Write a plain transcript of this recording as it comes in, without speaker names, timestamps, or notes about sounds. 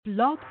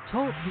Blog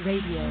Talk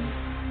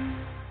Radio.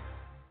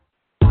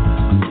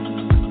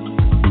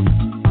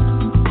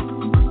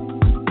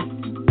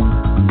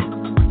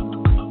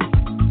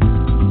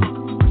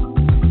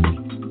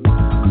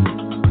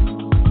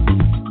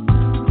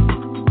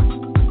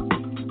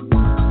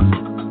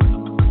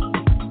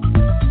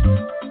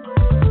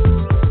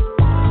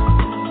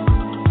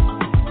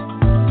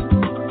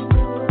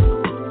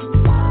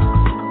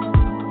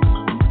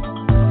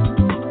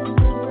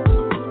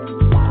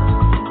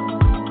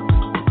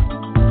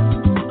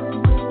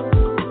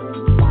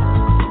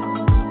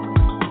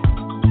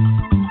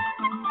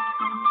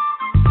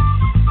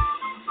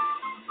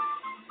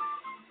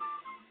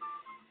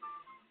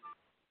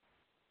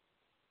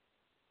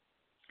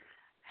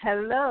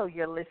 Hello,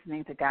 you're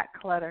listening to Got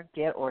Clutter,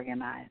 Get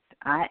Organized.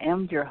 I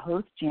am your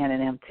host, Janet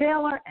M.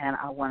 Taylor, and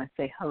I want to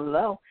say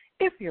hello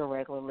if you're a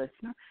regular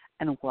listener,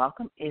 and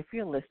welcome if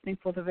you're listening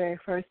for the very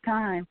first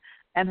time.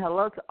 And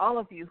hello to all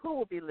of you who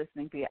will be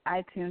listening via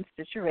iTunes,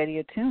 Stitcher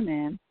Radio,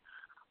 TuneIn,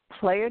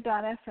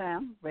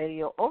 Player.fm,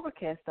 Radio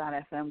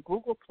Overcast.fm,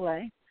 Google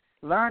Play,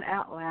 Learn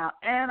Out Loud,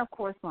 and, of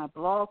course, my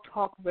Blog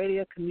Talk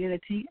Radio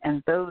community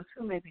and those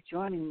who may be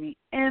joining me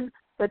in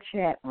the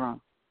chat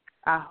room.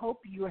 I hope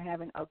you are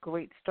having a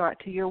great start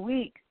to your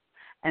week.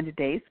 And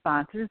today's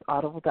sponsor is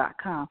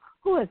Audible.com,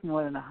 who has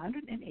more than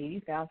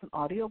 180,000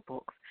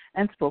 audiobooks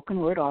and spoken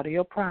word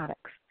audio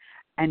products.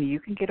 And you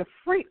can get a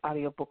free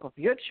audiobook of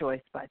your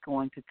choice by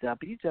going to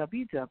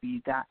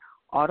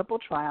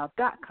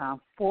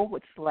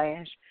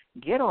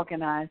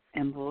www.audibletrial.com/getorganized.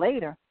 And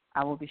later,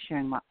 I will be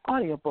sharing my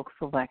audiobook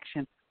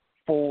selection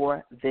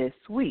for this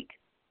week.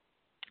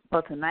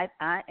 But tonight,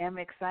 I am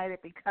excited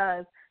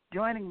because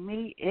joining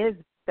me is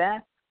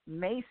Beth,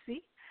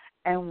 Macy,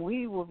 and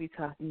we will be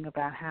talking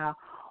about how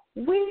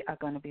we are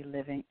going to be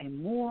living a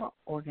more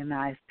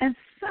organized and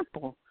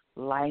simple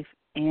life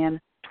in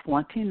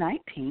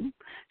 2019.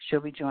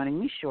 She'll be joining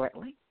me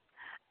shortly.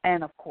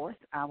 And, of course,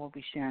 I will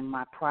be sharing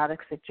my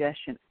product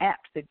suggestion, app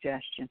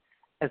suggestion,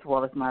 as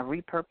well as my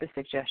repurpose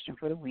suggestion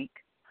for the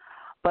week.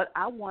 But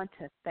I want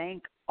to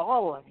thank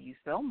all of you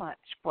so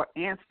much for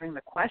answering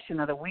the question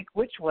of the week,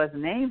 which was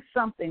name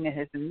something that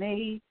has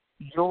made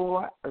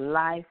your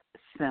life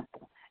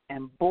simple.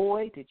 And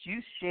boy, did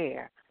you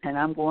share. And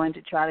I'm going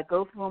to try to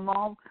go through them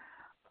all.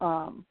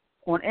 On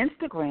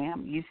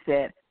Instagram, you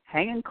said,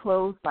 hanging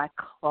clothes by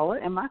color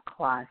in my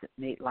closet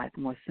made life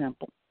more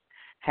simple.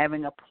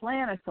 Having a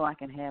planner so I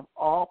can have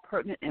all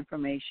pertinent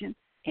information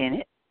in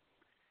it.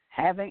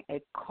 Having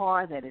a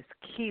car that is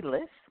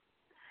keyless.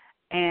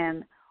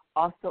 And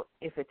also,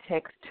 if it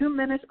takes 2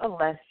 minutes or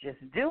less, just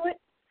do it.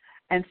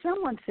 And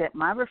someone said,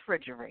 my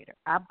refrigerator.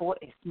 I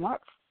bought a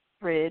smart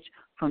fridge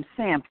from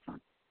Samsung.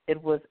 It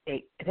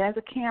has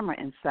a camera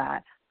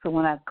inside, so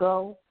when I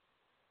go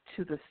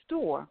to the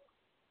store,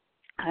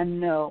 I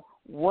know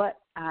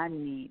what I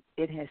need.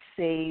 It has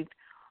saved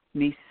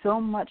me so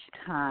much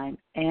time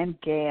and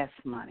gas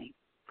money.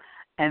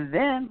 And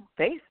then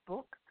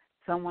Facebook,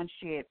 someone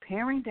shared,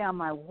 paring down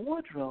my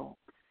wardrobe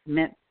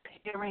meant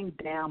paring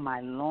down my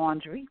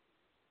laundry,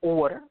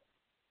 order,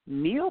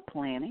 meal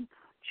planning,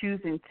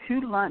 choosing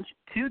 2 lunch,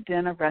 2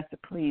 dinner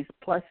recipes,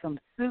 plus some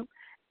soup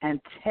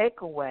and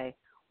takeaway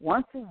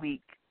once a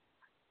week.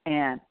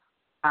 And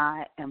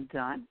I am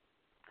done.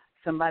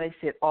 Somebody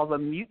said all the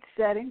mute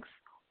settings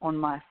on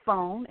my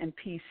phone and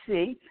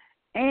PC.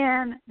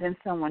 And then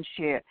someone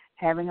shared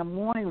having a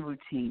morning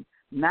routine,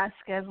 not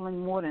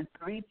scheduling more than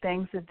 3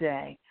 things a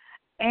day,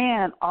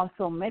 and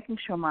also making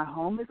sure my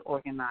home is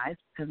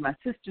organized because my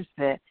sister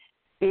said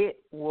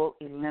it will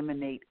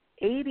eliminate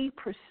 80%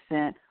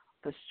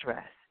 the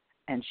stress.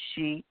 And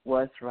she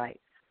was right.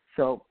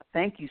 So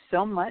thank you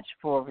so much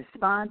for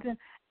responding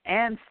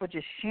and for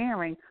just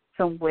sharing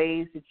some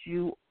ways that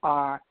you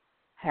are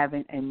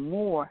having a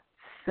more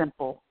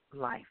simple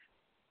life.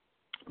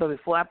 But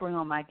before I bring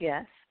on my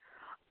guests,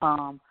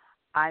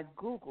 I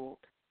Googled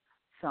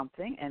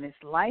something, and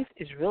its life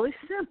is really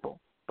simple,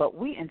 but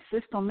we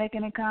insist on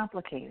making it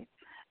complicated.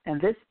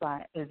 And this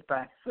is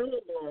by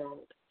Philip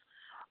Ward,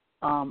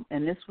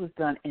 and this was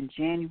done in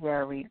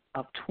January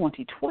of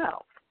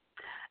 2012.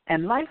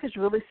 And life is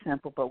really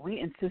simple, but we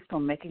insist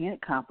on making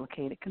it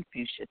complicated.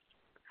 Confucius.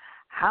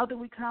 How do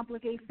we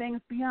complicate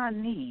things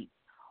beyond need?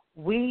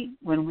 When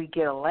we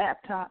get a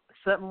laptop,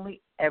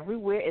 suddenly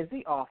everywhere is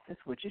the office,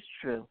 which is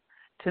true.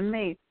 To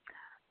me,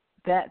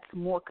 that's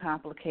more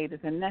complicated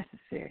than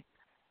necessary.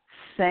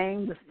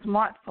 Same with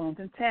smartphones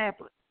and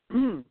tablets.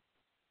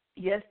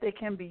 Yes, they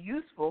can be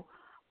useful,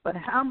 but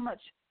how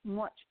much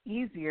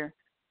easier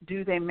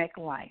do they make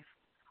life?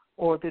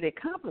 Or do they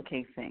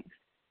complicate things?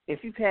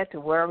 If you've had to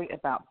worry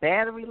about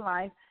battery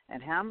life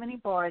and how many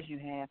bars you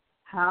have,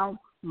 how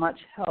much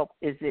help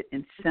is it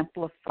in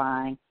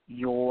simplifying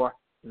your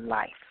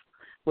life?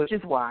 Which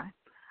is why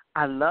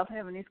I love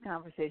having these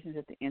conversations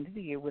at the end of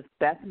the year with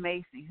Beth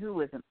Macy,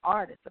 who is an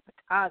artist, a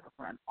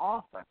photographer, an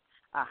author,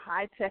 a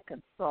high-tech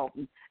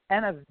consultant,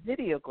 and a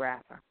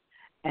videographer.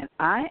 And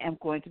I am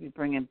going to be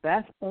bringing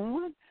Beth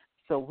on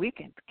so we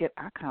can get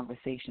our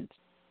conversations.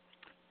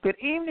 Good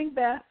evening,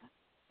 Beth.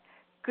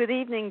 Good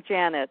evening,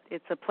 Janet.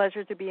 It's a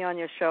pleasure to be on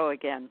your show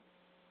again.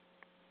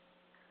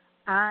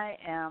 I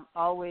am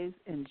always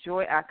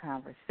enjoy our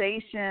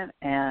conversation,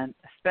 and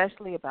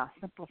especially about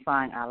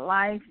simplifying our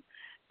life.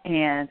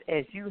 And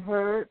as you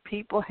heard,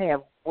 people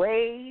have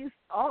ways,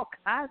 all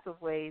kinds of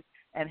ways,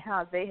 and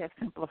how they have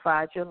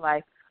simplified your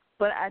life.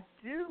 But I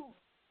do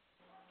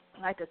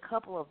like a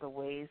couple of the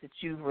ways that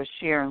you were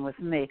sharing with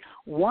me.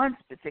 One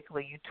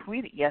particularly, you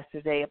tweeted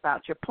yesterday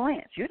about your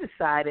plants. You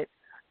decided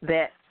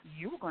that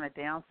you were going to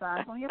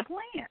downsize on your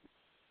plants.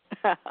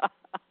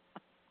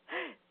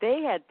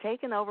 They had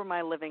taken over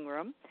my living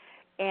room,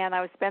 and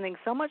I was spending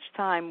so much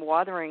time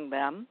watering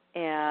them,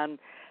 and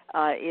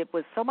it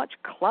was so much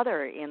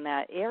clutter in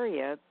that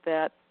area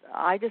that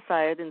I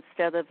decided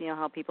instead of,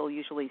 how people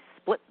usually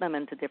split them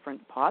into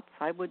different pots,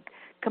 I would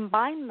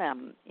combine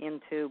them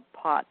into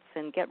pots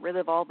and get rid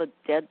of all the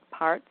dead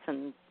parts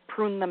and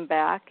prune them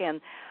back.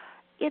 And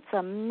it's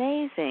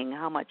amazing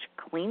how much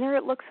cleaner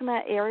it looks in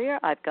that area.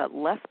 I've got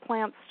less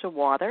plants to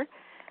water,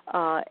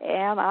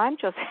 and I'm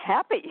just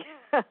happy.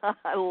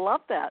 I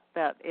love that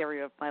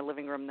area of my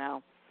living room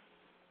now.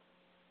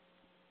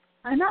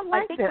 And I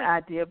like that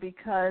idea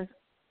because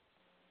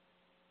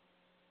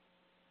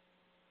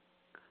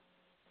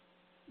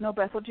no,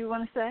 Beth, what do you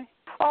want to say?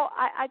 Oh,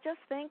 I just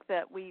think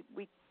that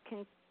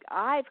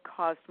I've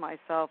caused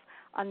myself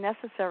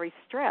unnecessary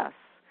stress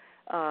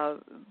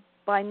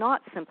by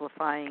not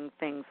simplifying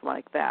things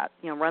like that.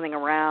 Running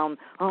around,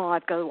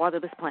 I've got to water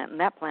this plant and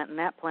that plant and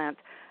that plant.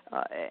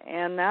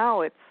 And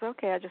now it's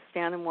okay, I just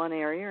stand in one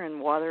area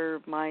and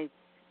water my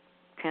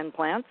 10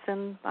 plants,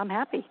 and I'm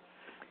happy.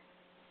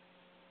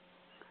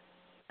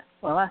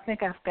 Well, I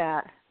think I've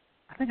got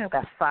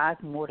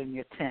 5 more than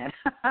your 10.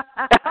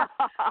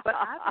 But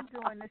I've been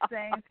doing the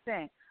same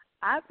thing.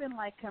 I've been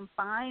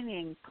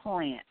combining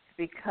plants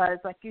because,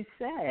 like you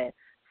said,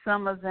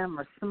 some of them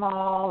are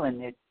small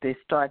and they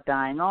start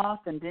dying off,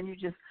 and then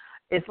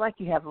it's like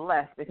you have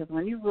less, because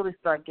when you really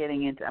start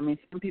getting into,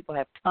 some people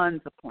have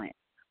tons of plants.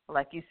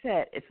 Like you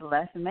said, it's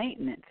less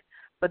maintenance.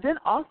 But then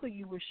also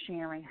you were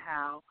sharing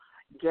how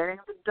getting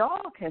the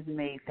dog has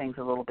made things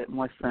a little bit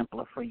more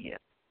simpler for you.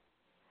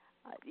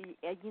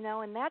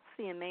 And that's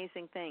the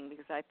amazing thing,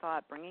 because I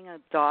thought bringing a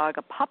dog,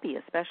 a puppy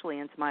especially,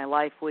 into my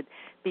life would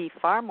be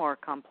far more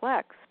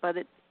complex. But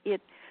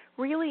it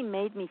really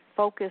made me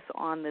focus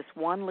on this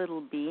one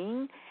little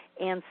being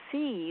and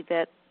see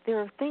that there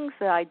are things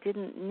that I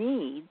didn't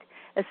need,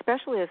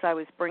 especially as I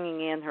was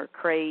bringing in her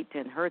crate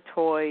and her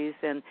toys,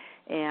 and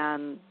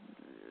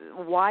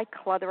why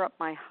clutter up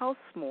my house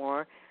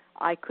more?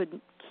 I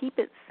could keep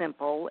it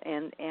simple,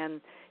 and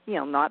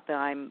not that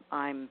I'm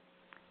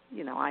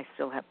I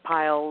still have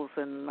piles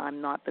and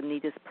I'm not the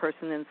neatest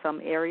person in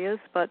some areas,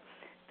 but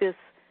this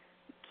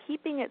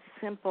keeping it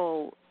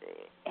simple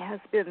has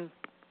been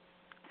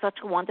such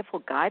a wonderful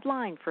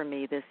guideline for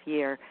me this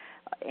year,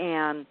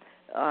 and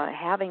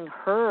having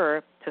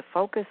her to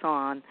focus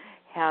on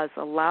has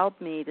allowed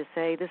me to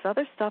say this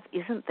other stuff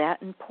isn't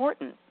that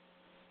important.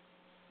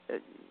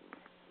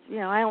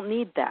 I don't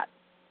need that,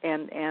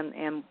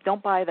 and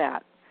don't buy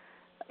that.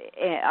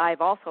 I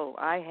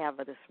have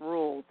this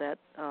rule that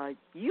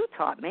you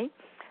taught me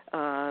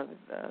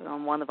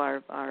on one of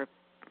our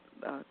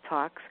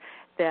talks,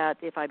 that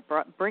if I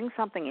bring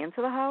something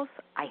into the house,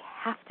 I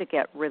have to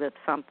get rid of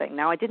something.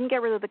 Now, I didn't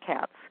get rid of the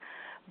cats,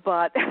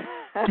 but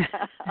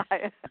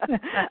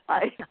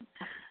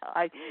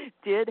I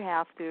did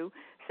have to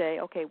say,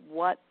 okay,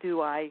 what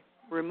do I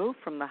remove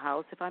from the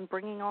house if I'm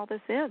bringing all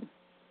this in?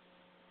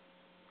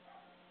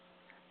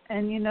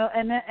 And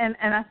and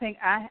I think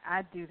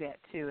I do that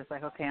too. It's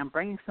like, okay, I'm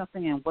bringing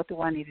something in. What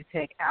do I need to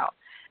take out?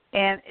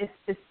 And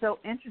it's so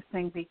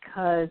interesting,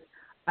 because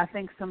I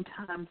think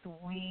sometimes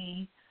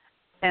we,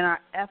 in our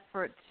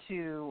effort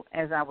to,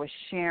 as I was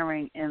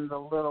sharing in the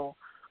little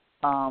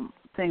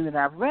thing that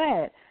I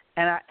read,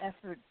 and our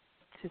effort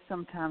to,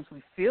 sometimes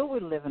we feel we're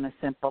living a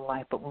simple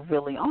life, but we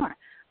really aren't.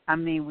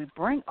 We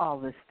bring all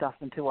this stuff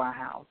into our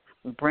house.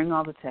 We bring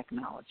all the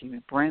technology.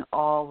 We bring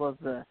all of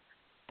the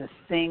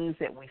things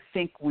that we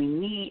think we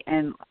need,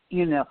 and,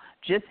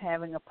 just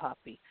having a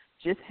puppy,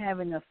 just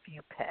having a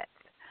few pets,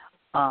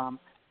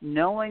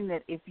 knowing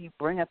that if you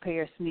bring a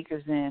pair of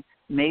sneakers in,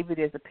 maybe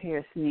there's a pair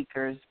of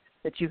sneakers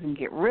that you can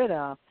get rid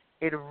of,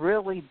 it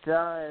really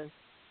does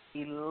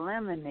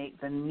eliminate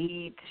the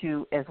need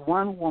to, as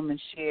one woman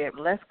shared,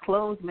 less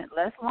clothes meant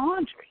less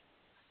laundry.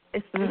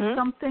 It's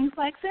some things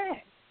like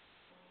that.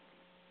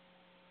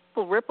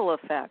 Ripple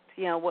effect.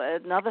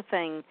 Another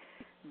thing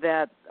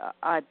that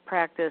I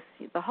practice,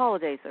 the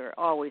holidays are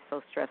always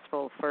so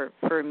stressful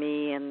for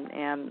me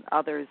and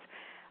others,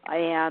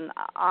 and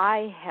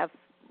I have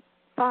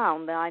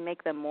found that I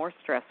make them more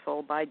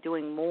stressful by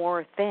doing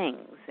more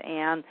things,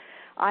 and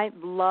I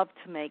love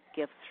to make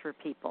gifts for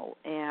people,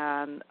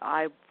 and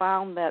I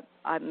found that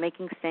I'm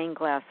making stained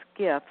glass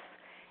gifts,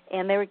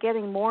 and they were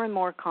getting more and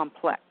more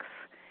complex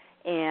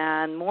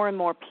and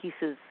more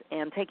pieces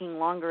and taking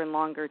longer and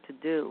longer to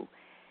do.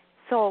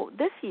 So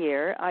this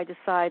year I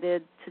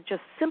decided to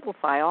just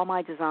simplify all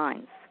my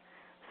designs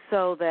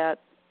so that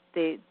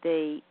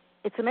they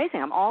it's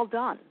amazing. I'm all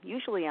done.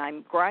 Usually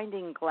I'm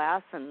grinding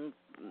glass and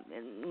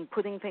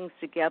putting things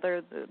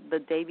together the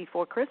day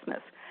before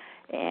Christmas.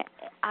 And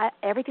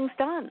everything's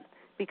done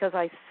because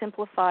I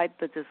simplified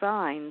the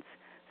designs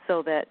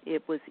so that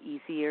it was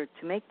easier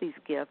to make these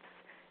gifts,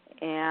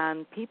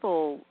 and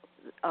people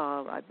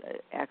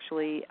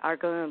actually are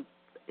going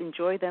to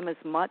enjoy them as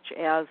much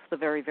as the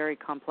very, very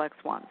complex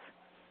ones.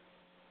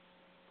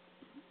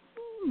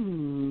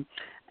 And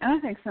I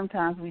think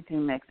sometimes we do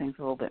make things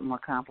a little bit more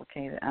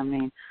complicated. I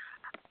mean,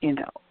 you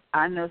know,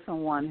 I know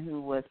someone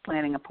who was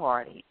planning a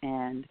party,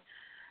 and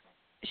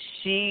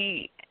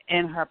she,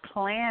 in her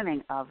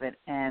planning of it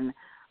and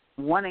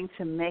wanting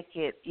to make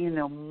it, you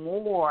know,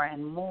 more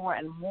and more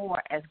and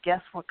more as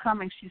guests were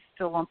coming, she's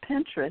still on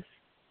Pinterest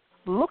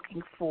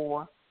looking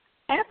for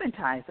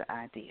appetizer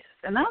ideas.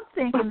 And I'm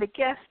thinking, the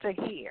guests are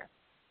here.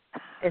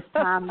 It's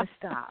time to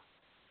stop.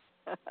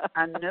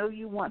 I know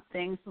you want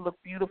things to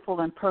look beautiful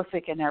and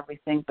perfect and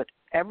everything, but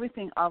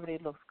everything already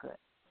looks good.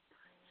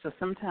 So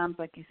sometimes,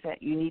 like you said,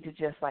 you need to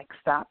just, like,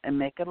 stop and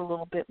make it a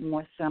little bit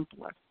more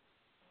simpler.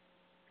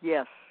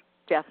 Yes,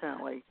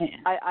 definitely. Yeah.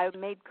 I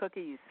made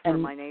cookies for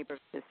my neighbors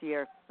this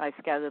year. I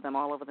scattered them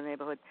all over the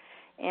neighborhood.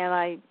 And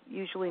I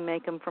usually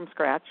make them from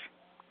scratch,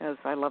 as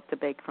I love to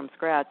bake from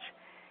scratch.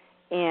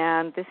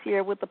 And this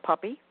year with the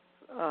puppy,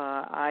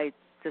 I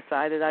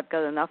decided I've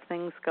got enough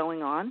things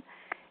going on.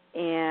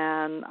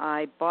 And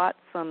I bought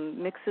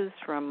some mixes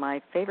from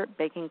my favorite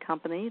baking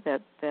company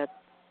that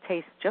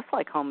taste just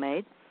like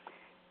homemade,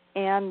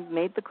 and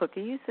made the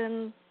cookies,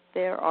 and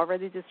they're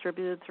already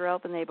distributed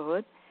throughout the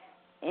neighborhood,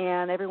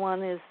 and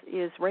everyone is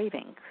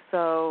raving.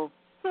 So,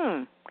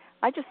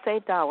 I just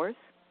saved hours,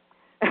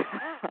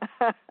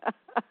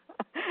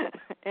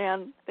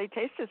 and they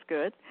taste as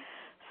good.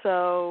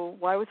 So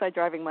why was I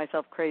driving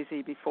myself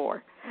crazy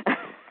before?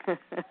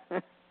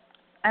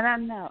 And I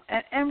know.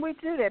 And we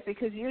do that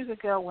because years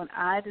ago when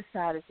I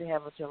decided to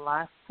have a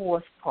July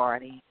 4th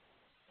party,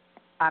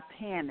 I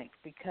panicked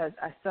because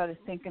I started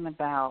thinking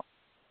about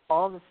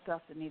all the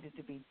stuff that needed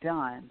to be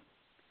done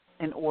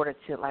in order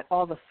to, like,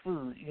 all the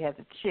food. You had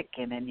the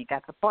chicken, and you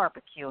got the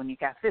barbecue, and you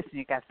got this, and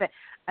you got that.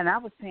 And I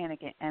was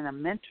panicking, and a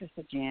mentor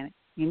said, Janet,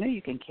 you know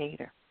you can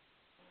cater.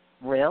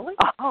 Really?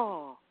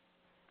 Oh.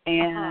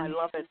 And I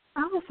love it.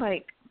 I was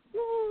like,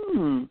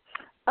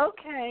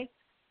 okay.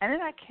 And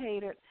then I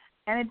catered,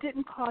 and it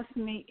didn't cost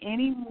me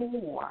any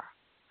more.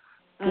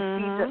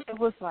 It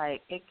was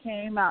like, it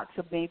came out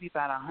to maybe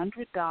about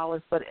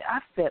 $100, but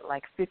I fed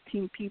like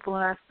 15 people,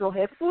 and I still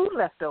had food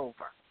left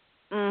over.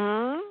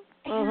 And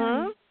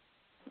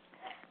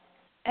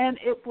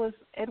it was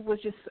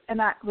just,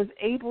 and I was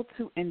able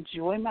to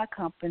enjoy my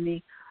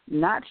company,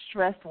 not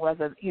stressed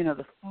whether, you know,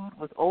 the food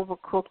was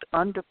overcooked,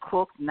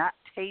 undercooked, not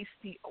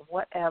tasty,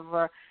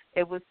 whatever.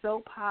 It was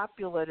so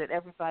popular that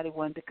everybody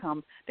wanted to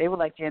come. They were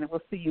like, Janet,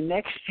 we'll see you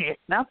next year.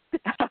 And I'm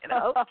thinking,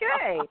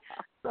 okay.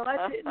 So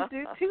I didn't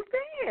do too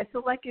bad.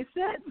 So like you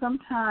said,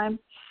 sometimes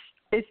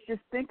it's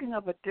just thinking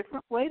of a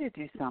different way to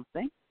do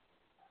something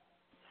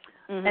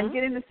and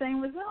getting the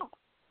same result.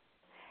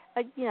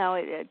 You know,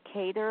 a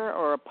cater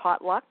or a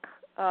potluck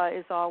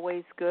is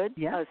always good,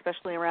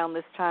 especially around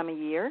this time of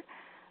year,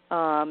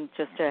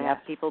 just to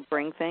have people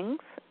bring things.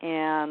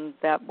 And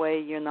that way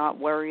you're not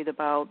worried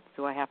about,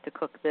 do I have to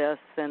cook this,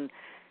 and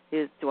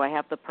do I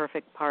have the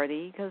perfect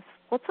party? Because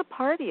what's a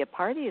party? A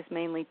party is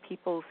mainly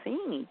people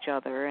seeing each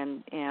other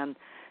and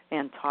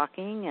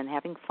talking and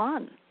having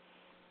fun,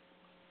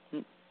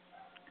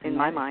 in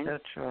my mind. That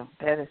is so true.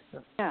 That is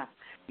so true.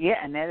 Yeah,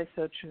 and that is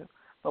so true.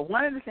 But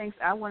one of the things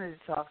I wanted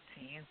to talk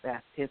to you,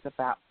 Beth, is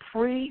about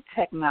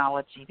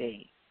pre-technology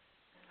days.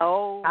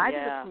 Oh, I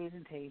did a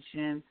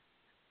presentation,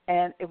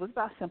 and it was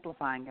about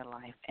simplifying your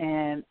life.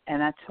 And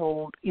I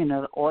told, you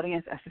know, the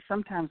audience, I said,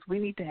 sometimes we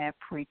need to have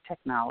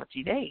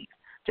pre-technology days,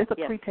 just a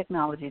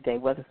pre-technology day,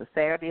 whether it's a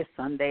Saturday, a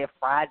Sunday, a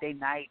Friday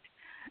night.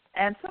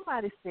 And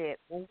somebody said,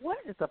 well, what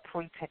is a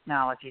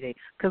pre-technology day?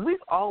 Because we've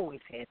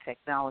always had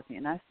technology.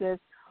 And I said,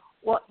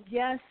 well,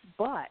 yes,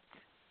 but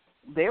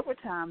there were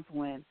times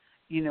when,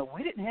 you know,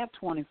 we didn't have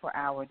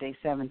 24-hour-a-day,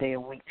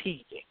 7-day-a-week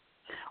TV.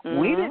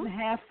 We didn't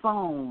have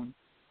phones.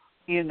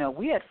 You know,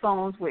 we had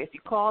phones where if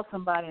you called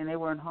somebody and they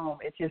weren't home,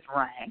 it just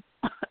rang.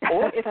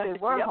 Or if they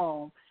were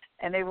home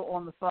and they were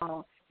on the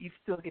phone, you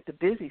still get the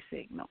busy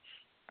signal.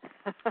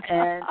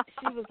 And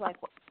she was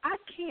like, well, I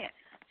can't.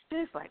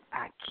 She's like,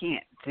 I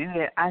can't do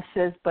that. I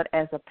says, but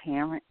as a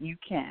parent, you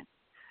can.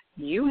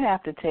 You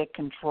have to take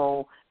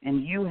control,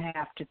 and you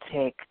have to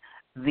take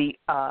the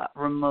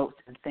remotes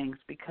and things,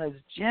 because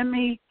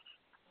Jimmy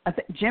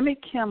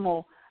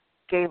Kimmel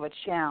gave a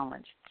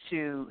challenge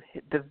to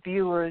the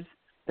viewers,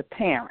 the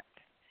parents.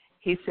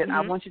 He said, I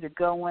want you to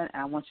go in,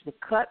 and I want you to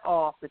cut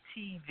off the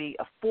TV,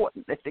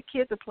 if the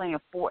kids are playing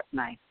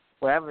Fortnite,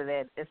 wherever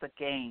that is, a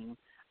game,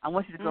 I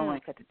want you to go in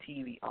and cut the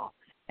TV off.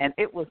 And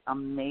it was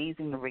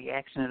amazing, the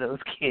reaction of those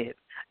kids.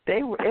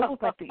 It was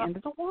like the end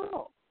of the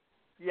world.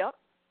 Yep.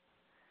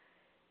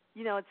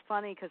 You know, it's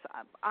funny because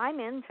I'm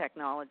in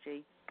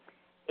technology,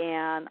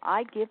 and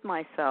I give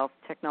myself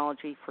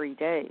technology-free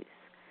days.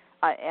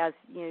 As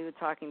you were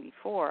talking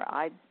before,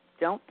 I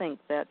don't think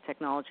that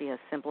technology has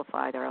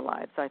simplified our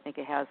lives. I think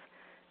it has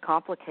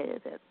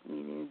complicated it.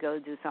 You go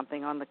do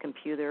something on the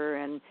computer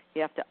and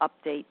you have to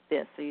update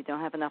this, or you don't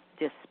have enough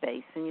disk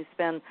space, and you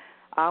spend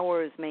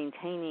hours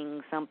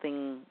maintaining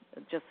something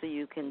just so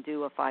you can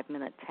do a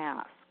 5-minute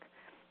task.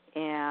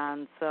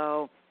 And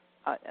so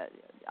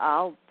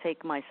I'll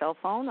take my cell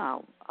phone,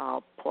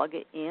 I'll plug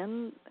it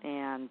in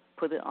and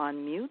put it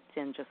on mute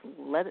and just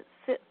let it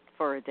sit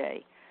for a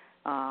day,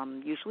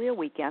 usually a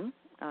weekend.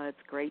 It's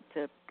great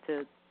to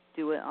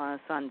do it on a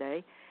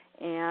Sunday,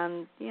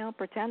 and,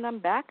 pretend I'm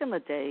back in the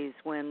days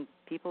when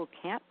people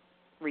can't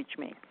reach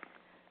me.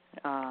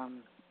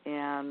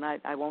 And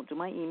I won't do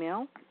my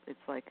email. It's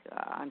like,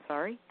 I'm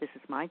sorry, this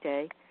is my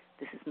day.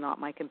 This is not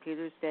my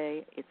computer's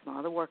day. It's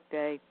not a work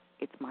day.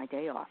 It's my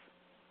day off.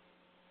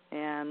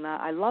 And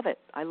I love it.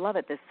 I love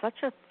it. There's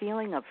such a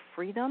feeling of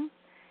freedom,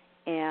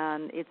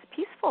 and it's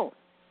peaceful.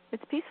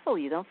 It's peaceful.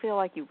 You don't feel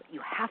like you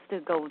have to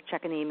go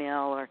check an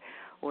email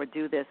or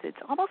do this. It's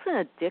almost an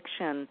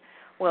addiction.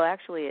 Well,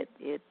 actually,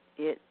 it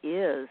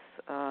is.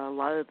 A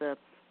lot of the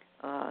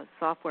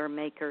software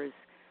makers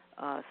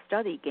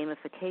study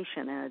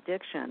gamification and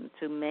addiction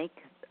to make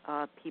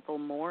people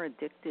more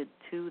addicted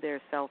to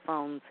their cell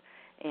phones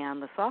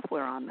and the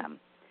software on them.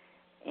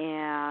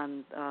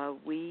 And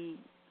we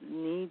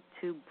need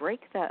to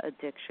break that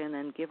addiction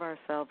and give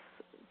ourselves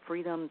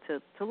freedom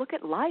to look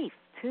at life,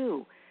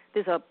 too.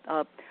 There's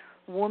a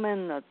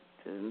woman,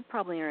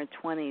 probably in her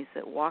 20s,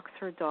 that walks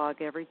her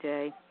dog every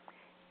day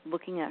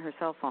looking at her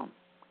cell phone.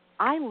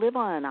 I live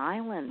on an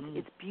island.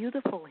 It's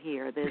beautiful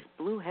here. There's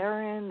blue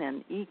heron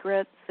and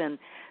egrets, and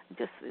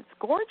it's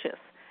gorgeous,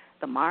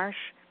 the marsh.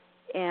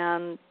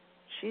 And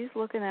she's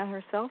looking at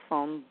her cell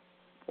phone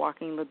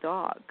walking the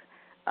dog.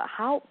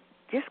 How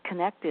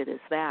disconnected is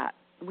that?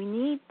 We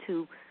need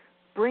to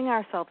bring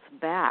ourselves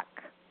back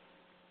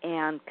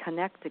and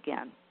connect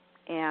again,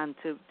 and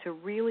to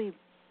really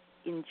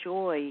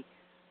enjoy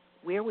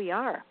where we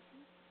are.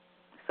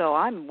 So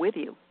I'm with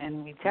you.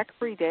 And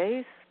tech-free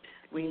days,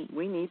 we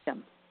need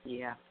them.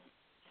 Yeah.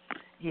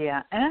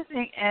 Yeah, and I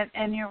think,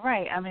 and you're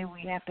right. I mean,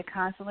 we have to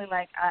constantly,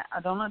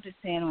 I don't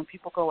understand when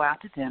people go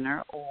out to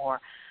dinner or,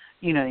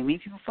 they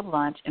meet people for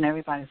lunch and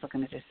everybody's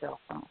looking at their cell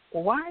phone.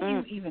 Well, why are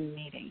you even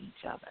meeting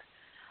each other?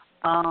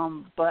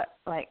 But,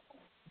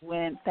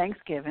 when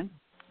Thanksgiving,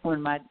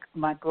 when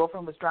my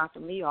girlfriend was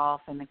dropping me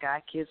off and the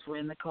kids were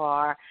in the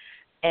car,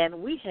 and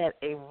we had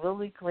a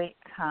really great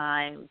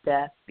time,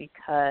 Beth,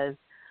 because,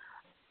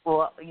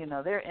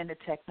 they're into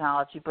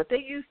technology, but they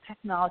use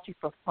technology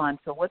for fun.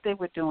 So what they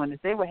were doing is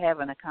they were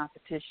having a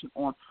competition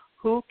on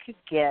who could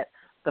get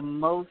the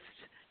most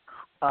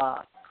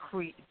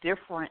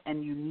different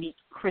and unique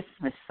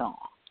Christmas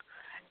song.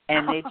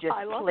 And they just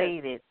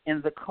played it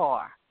in the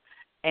car.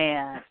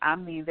 And, I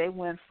mean, they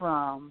went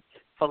from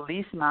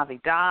Feliz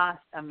Navidad.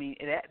 I mean,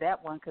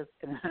 that one,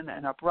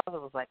 and our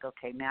brother was like,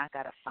 okay, now I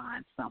got to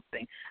find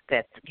something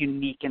that's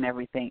unique and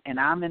everything. And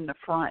I'm in the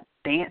front,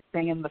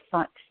 dancing in the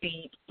front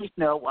seat,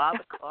 while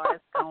the car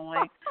is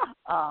going.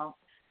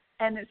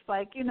 And it's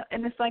like,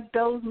 and it's like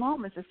those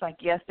moments. It's like,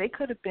 yes, they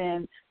could have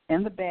been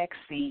in the back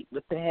seat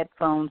with the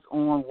headphones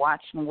on,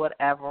 watching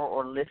whatever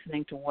or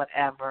listening to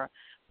whatever,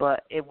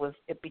 but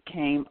it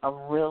became a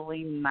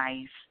really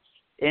nice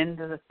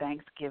end of the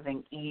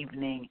Thanksgiving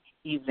evening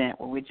event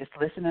where we're just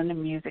listening to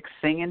music,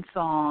 singing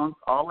songs,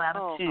 all out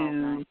of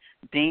tune,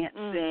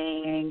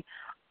 dancing,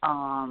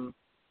 and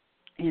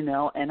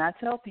I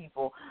tell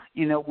people,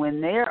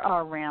 when they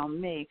are around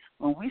me,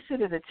 when we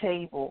sit at a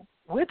table,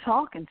 we're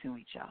talking to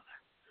each other,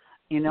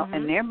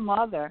 and their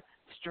mother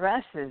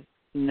stresses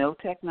no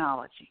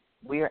technology.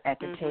 We're at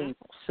the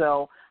table.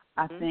 So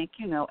I think,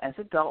 as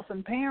adults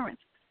and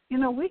parents,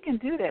 we can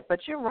do that,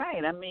 but you're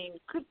right. I mean,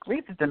 good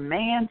grief, the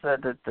demands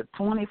of the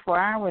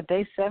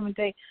 24-hour-a-day,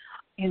 7-day,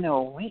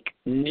 week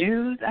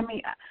news. I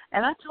mean,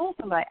 and I told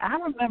somebody, I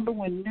remember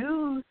when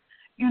news,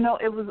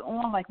 it was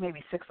on like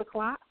maybe 6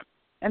 o'clock,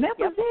 and that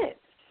was it.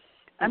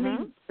 I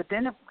mean, but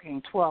then it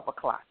became 12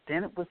 o'clock.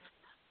 Then it was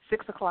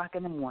 6 o'clock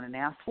in the morning.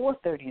 Now it's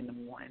 4:30 in the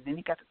morning. Then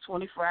you got the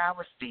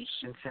 24-hour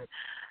stations, and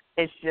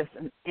it's just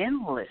an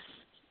endless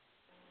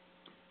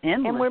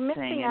and we're thing.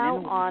 Missing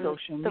out on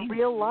the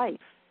real life.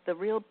 The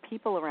real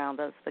people around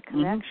us, the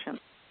connection.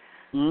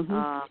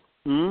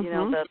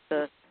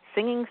 The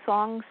singing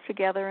songs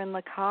together in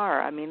the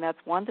car. I mean, that's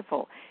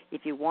wonderful.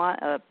 If you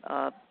want a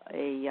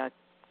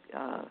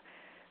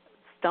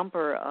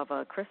stumper of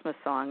a Christmas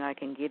song, I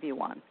can give you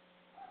one.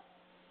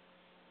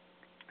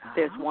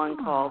 There's one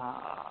called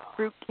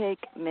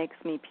Fruitcake Makes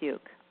Me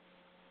Puke.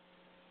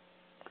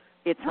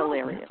 It's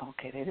hilarious.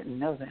 Okay, they didn't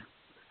know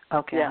that.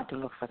 Okay, I have to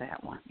look for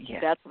that one. Yeah,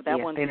 that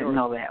one's they didn't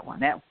know that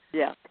one.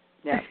 Yeah.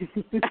 But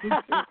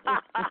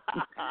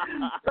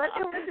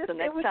it was just, the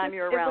next time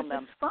you're around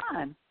them, it was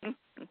fun.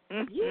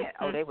 Yeah.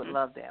 They would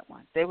love that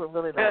one. They would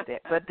really love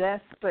that.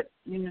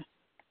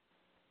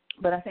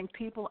 But I think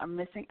people are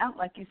missing out.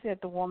 Like you said,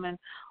 the woman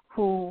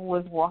who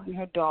was walking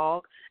her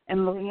dog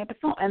and looking at the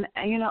phone, and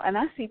and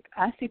I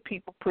see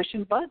people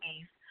pushing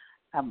buggies.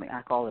 I mean,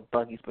 I call it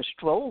buggies, but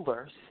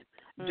strollers,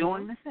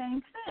 doing the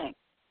same thing.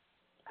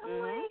 I'm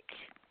like,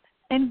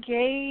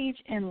 engage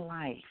in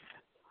life.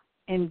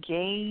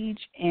 Engage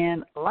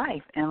in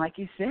life. And like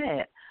you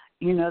said,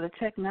 the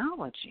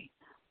technology.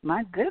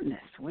 My goodness,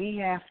 we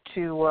have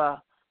to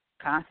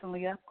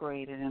constantly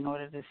upgrade it in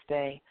order to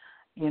stay,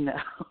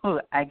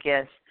 I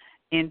guess,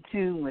 in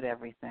tune with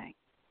everything.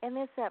 And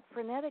there's that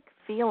frenetic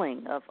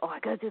feeling of, I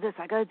got to do this,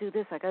 I got to do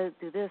this, I got to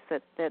do this,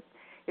 that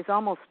is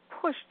almost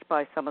pushed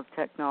by some of the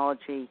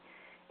technology.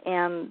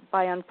 And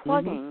by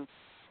unplugging,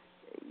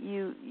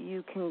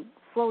 you can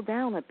slow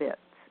down a bit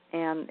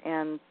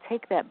and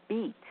take that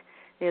beat.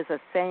 There's a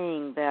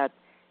saying that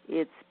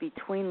it's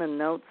between the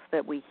notes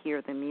that we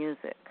hear the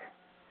music.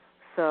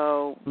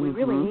 So we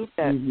really need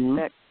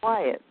that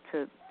quiet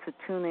to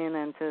tune in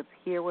and to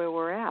hear where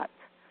we're at.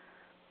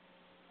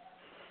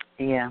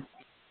 Yeah.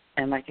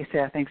 And like you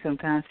said, I think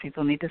sometimes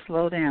people need to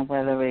slow down,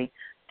 whether they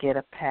get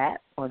a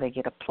pat or they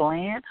get a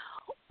plan,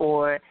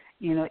 or,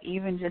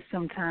 even just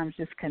sometimes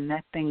just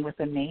connecting with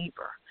a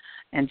neighbor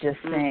and just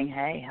saying,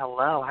 hey,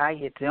 hello, how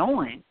you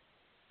doing?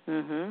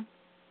 And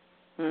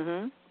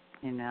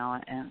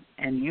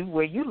you,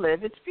 where you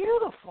live, it's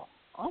beautiful.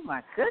 Oh,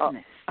 my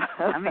goodness.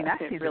 I mean, I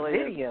see the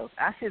videos.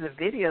 I see the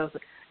videos,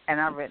 and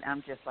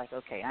I'm just like,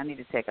 okay, I need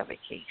to take a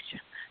vacation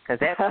because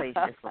that place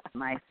just looks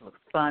nice, looks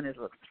fun, it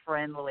looks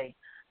friendly.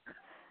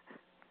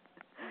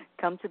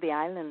 Come to the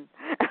island.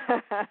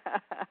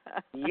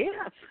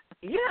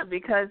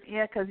 because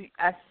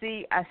I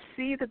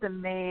see the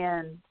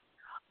demand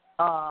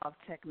of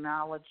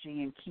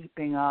technology and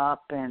keeping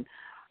up and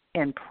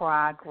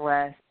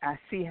progress. I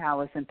see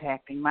how it's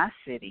impacting my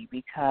city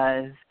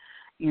because,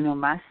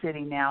 my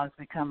city now is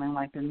becoming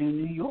like the new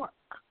New York.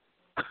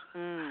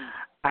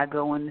 I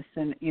go in the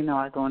center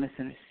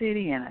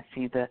city and I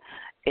see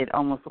it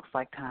almost looks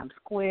like Times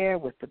Square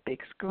with the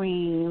big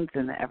screens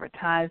and the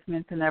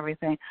advertisements and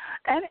everything.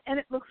 And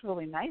it looks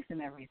really nice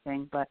and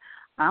everything, but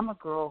I'm a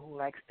girl who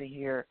likes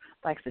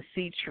to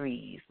see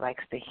trees,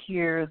 likes to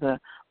hear the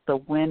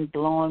wind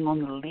blowing on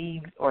the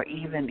leaves, or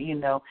even, in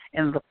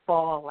the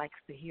fall likes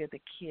to hear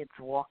the kids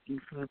walking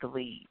through the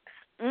leaves.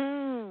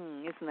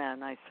 Isn't that a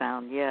nice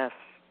sound? Yes.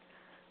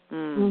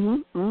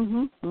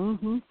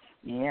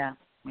 Yeah.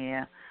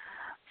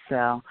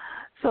 So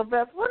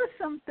Beth, what are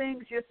some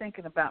things you're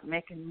thinking about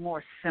making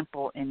more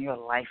simple in your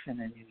life in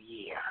the new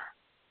year?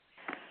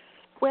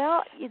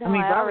 Well, we've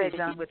already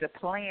done with the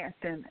plants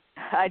and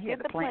I did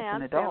the plants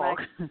and the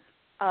dog.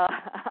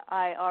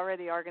 I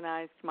already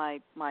organized my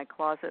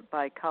closet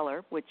by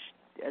color, which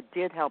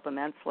did help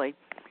immensely.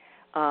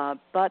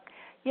 But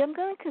I'm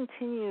going to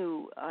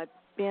continue. I've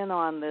been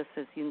on this,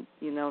 as you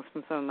know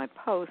from some of my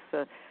posts,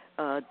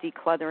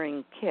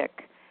 decluttering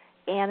kick.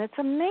 And it's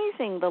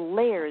amazing the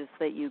layers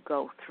that you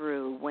go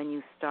through when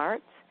you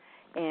start.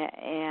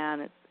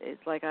 And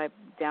it's like I'm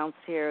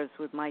downstairs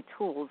with my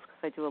tools because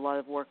I do a lot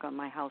of work on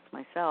my house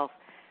myself.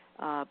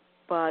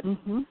 But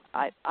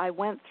I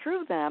went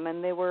through them,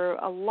 and there were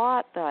a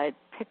lot that I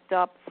picked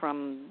up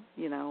from,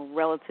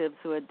 relatives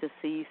who had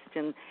deceased.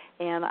 And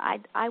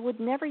I would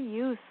never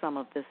use some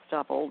of this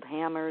stuff, old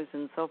hammers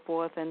and so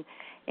forth. And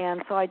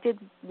so I did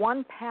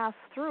one pass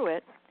through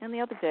it, and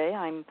the other day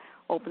I'm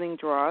opening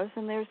drawers,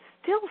 and there's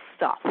still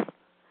stuff.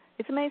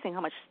 It's amazing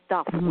how much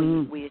stuff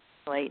we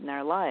accumulate in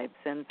our lives.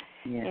 So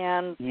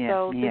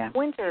this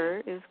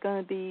winter is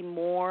going to be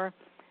more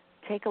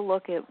take a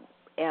look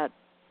at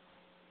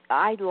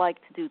I like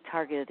to do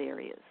targeted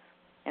areas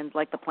and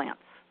like the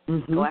plants.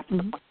 Go after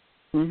the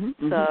plants.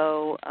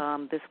 So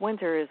this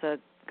winter is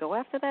go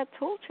after that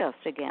tool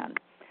chest again.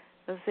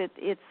 Because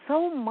it's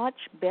so much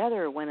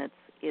better when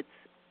it's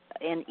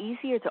and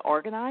easier to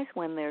organize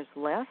when there's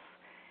less.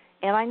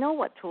 And I know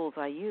what tools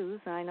I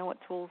use, and I know what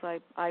tools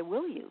I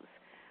will use.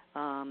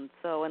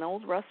 So an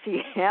old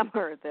rusty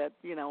hammer that,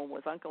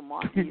 was Uncle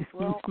Monty's,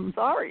 well, I'm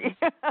sorry.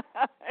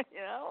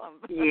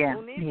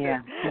 Who needs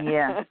it?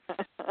 Yeah.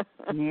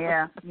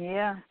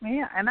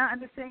 And I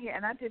understand,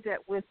 and I did that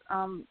with,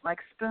 like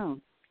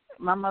spoons.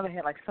 My mother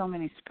had, like, so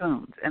many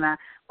spoons. And of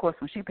course,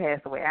 when she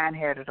passed away, I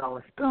inherited all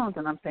the spoons,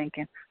 and I'm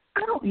thinking,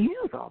 I don't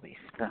use all these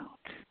spoons.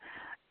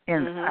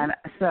 And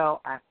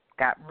so I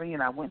got rid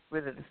of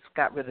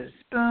the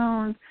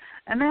spoons,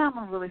 and now I'm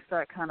gonna really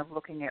start kind of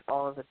looking at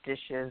all of the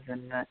dishes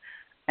and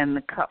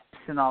the cups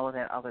and all of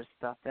that other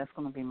stuff. That's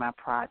gonna be my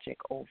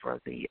project over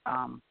the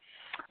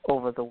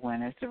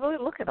winter, to really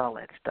look at all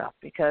that stuff,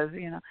 because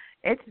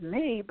it's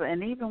me.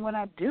 And even when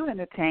I do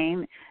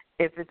entertain,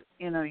 if it's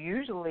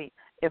usually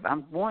if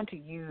I'm going to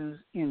use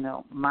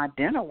my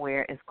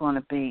dinnerware, it's going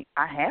to be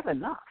I have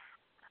enough,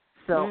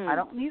 so I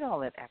don't need all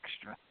that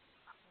extra.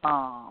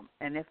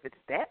 And if it's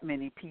that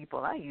many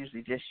people, I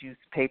usually just use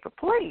paper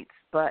plates.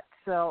 But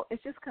so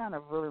it's just kind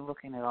of really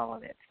looking at all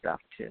of that stuff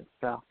too.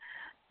 So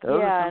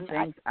those are some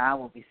things I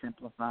will be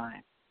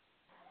simplifying.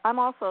 I'm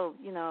also,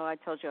 I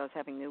told you I was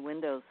having new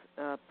windows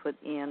put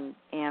in,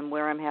 and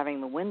where I'm having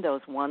the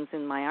windows, one's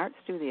in my art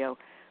studio,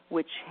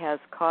 which has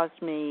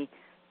caused me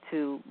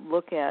to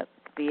look at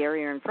the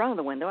area in front of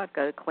the window. I've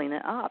got to clean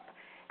it up.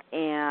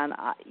 And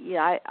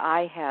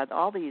I had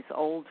all these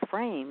old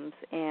frames,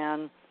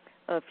 and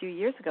a few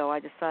years ago, I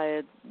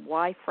decided,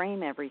 why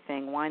frame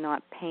everything? Why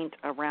not paint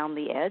around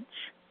the edge?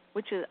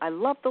 Which is, I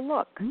love the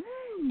look,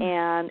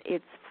 and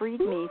it's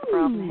freed me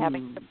from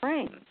having to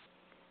frame.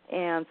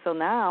 And so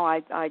now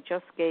I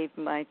just gave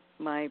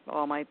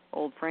all my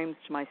old frames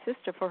to my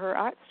sister for her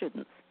art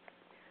students.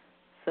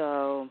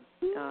 So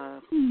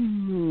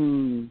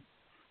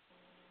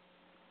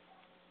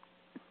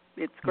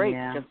it's great.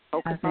 Yeah, just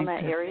focus on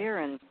that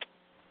area and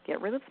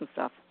get rid of some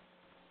stuff.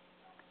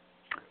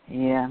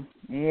 Yeah.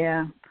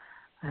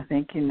 I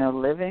think,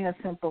 living a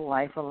simple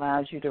life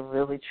allows you to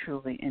really,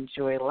 truly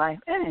enjoy life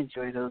and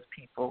enjoy those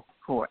people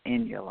who are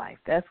in your life.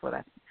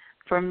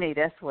 For me,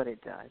 that's what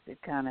it does.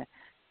 It kind of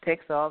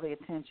takes all the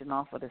attention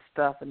off of the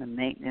stuff and the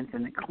maintenance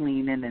and the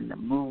cleaning and the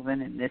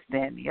moving and this,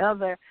 that, and the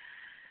other.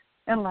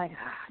 And,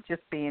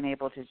 just being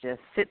able to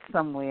just sit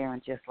somewhere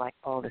and just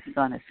the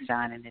sun is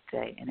shining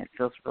today, and it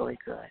feels really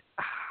good.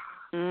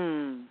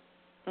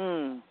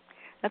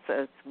 That's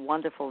a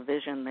wonderful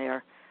vision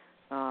there.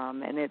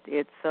 And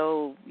it's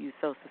you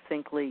so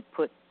succinctly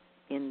put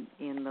in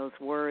those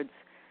words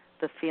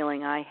the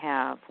feeling I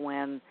have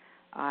when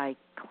I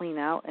clean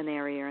out an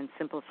area and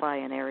simplify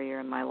an area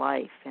in my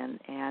life, and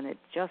it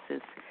just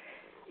is,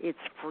 it's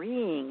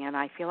freeing, and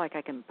I feel like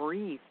I can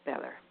breathe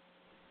better.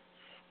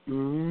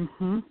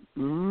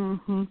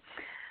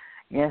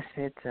 Yes,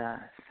 it does.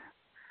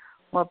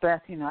 Well,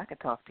 Beth, I could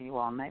talk to you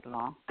all night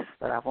long,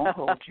 but I won't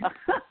hold you.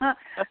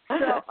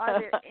 So, are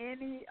there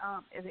any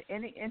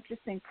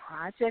interesting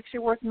projects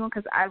you're working on?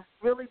 Because I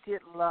really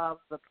did love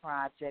the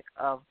project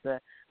of the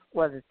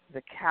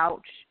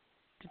couch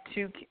to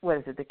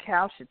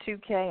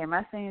 2K? Am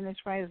I saying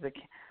this right? The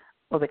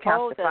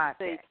couch to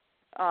 5K?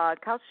 The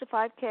couch to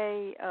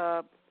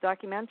 5K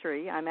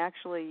documentary. I'm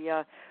actually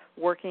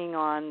working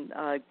on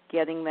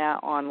getting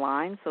that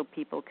online so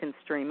people can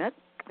stream it.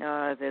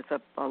 There's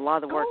a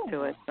lot of work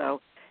to it,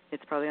 so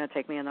it's probably going to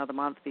take me another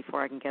month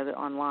before I can get it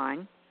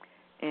online.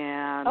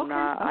 And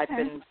I've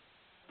been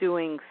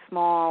doing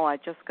small. I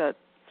just got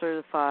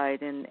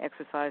certified in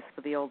exercise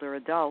for the older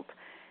adult,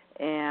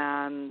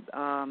 and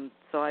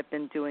so I've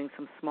been doing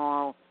some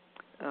small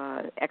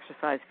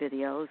exercise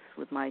videos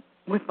with my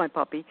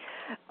puppy,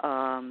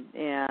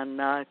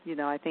 and I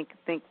think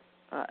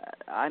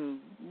I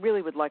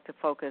really would like to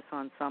focus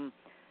on some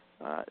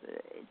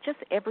just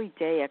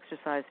everyday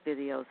exercise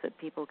videos that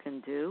people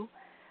can do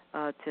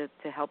to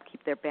help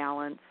keep their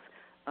balance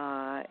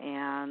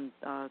and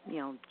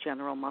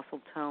general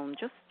muscle tone,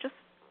 just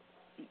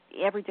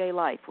everyday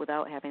life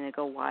without having to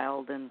go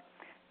wild and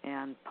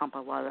pump a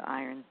lot of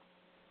iron.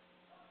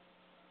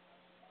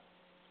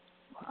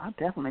 Well, I'll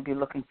definitely be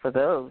looking for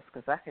those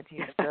because I could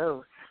use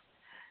those.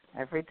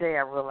 Every day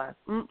I realize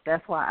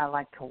that's why I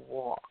like to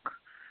walk,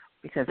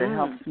 because it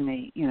helps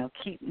me,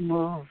 keep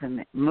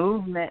movement,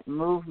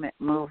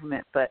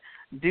 but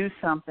do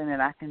something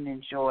that I can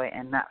enjoy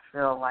and not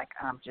feel like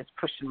I'm just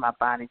pushing my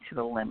body to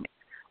the limit,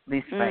 at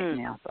least right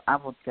now. So I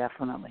will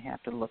definitely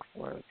have to look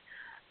forward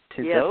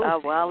to those. Yes,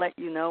 I'll let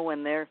you know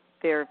when they're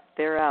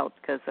out,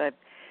 because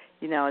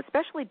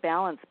especially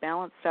balance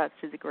starts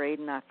to degrade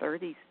in our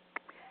 30s,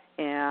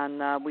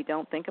 and we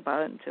don't think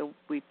about it until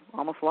we've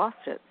almost lost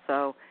it.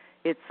 So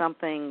it's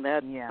something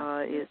that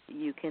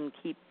you can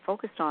keep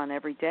focused on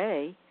every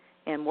day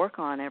and work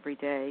on every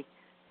day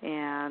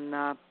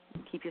and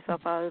keep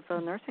yourself out of a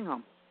nursing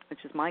home,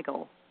 which is my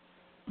goal.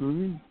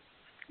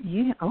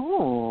 Yeah.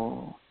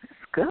 Oh,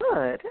 that's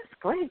good. That's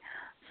great.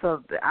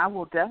 So I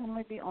will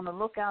definitely be on the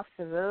lookout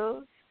for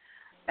those.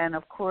 And,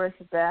 of course,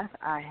 Beth,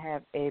 I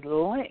have a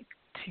link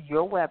to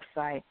your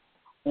website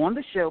on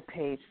the show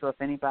page, so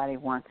if anybody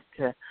wants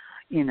to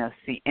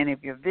see any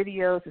of your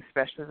videos,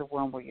 especially the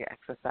one where you're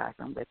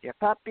exercising with your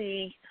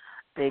puppy,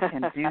 they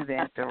can do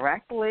that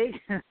directly.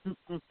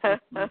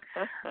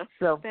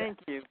 So thank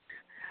you.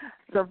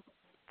 So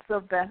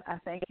Beth, I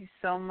thank you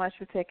so much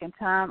for taking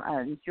time.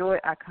 I enjoyed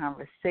our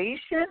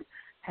conversation.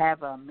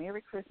 Have a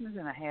Merry Christmas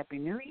and a Happy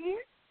New Year.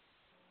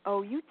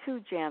 Oh, you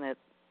too, Janet.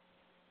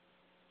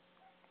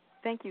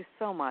 Thank you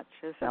so much.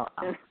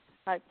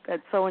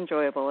 It's so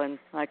enjoyable, and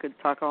I could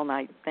talk all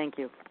night. Thank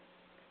you.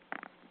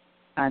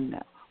 I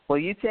know. Well,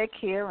 you take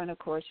care, and, of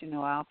course,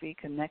 I'll be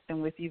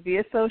connecting with you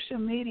via social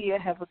media.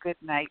 Have a good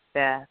night,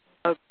 Beth.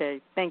 Okay.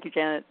 Thank you,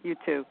 Janet. You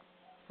too.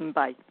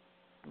 Bye.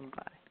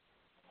 Bye.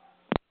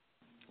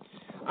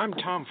 I'm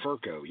Tom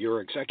Furco,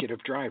 your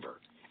executive driver,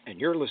 and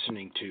you're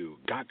listening to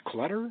Got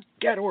Clutter?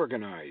 Get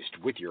Organized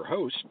with your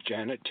host,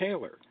 Janet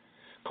Taylor.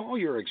 Call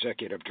your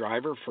executive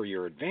driver for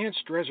your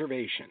advanced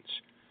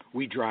reservations.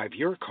 We drive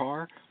your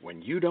car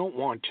when you don't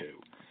want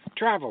to.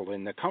 Travel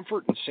in the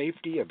comfort and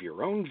safety of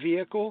your own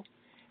vehicle,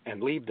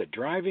 and leave the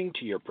driving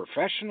to your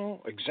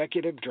professional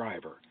executive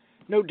driver.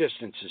 No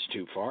distance is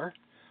too far.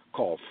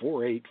 Call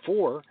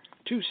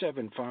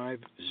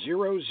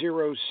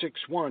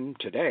 484-275-0061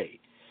 today.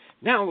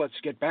 Now let's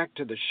get back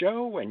to the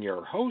show and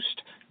your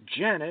host,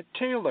 Janet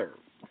Taylor.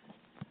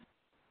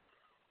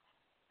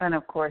 And,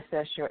 of course,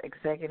 that's your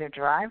executive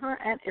driver.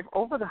 And if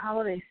over the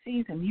holiday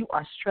season you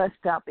are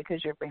stressed out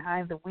because you're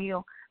behind the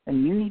wheel,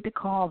 then you need to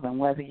call them,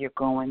 whether you're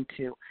going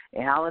to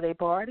a holiday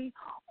party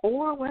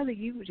or whether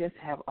you just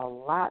have a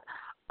lot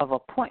of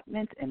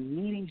appointments and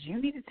meetings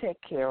you need to take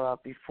care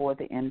of before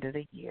the end of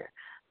the year.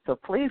 So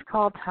please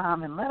call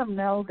Tom and let him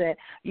know that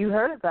you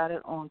heard about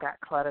it on Got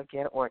Clutter,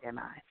 Get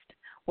Organized.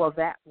 Well,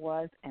 that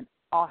was an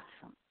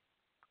awesome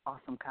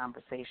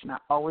conversation. I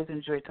always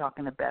enjoy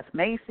talking to Beth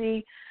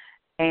Macy,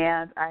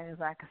 and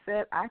like I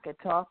said, I could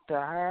talk to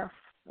her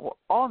for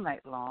all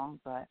night long,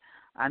 but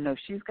I know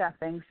she's got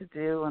things to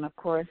do, and of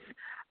course,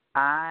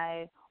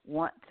 I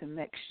want to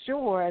make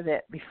sure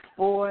that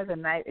before the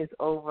night is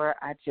over,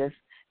 I just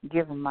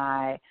give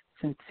my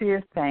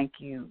sincere thank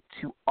you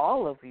to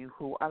all of you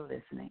who are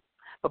listening.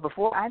 But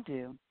before I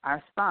do,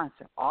 our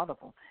sponsor,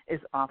 Audible,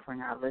 is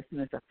offering our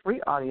listeners a free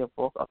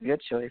audiobook of your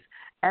choice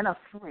and a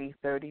free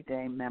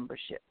 30-day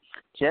membership.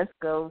 Just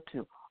go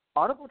to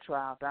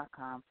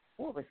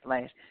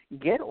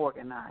audibletrial.com/get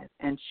organized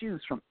and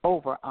choose from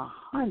over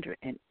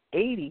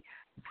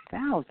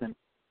 180,000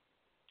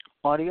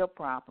 audio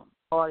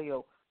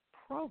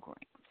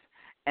programs.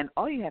 And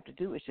all you have to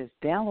do is just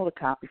download a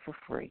copy for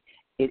free.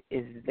 It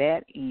is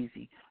that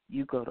easy.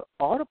 You go to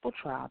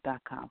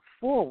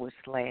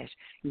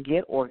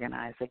audibletrial.com/get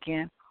organized.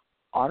 Again,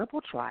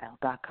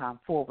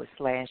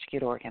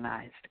 audibletrial.com/get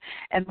organized.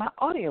 And my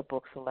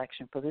audiobook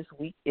selection for this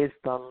week is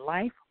The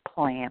Life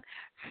Plan,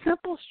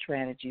 Simple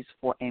Strategies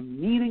for a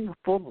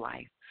Meaningful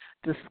Life.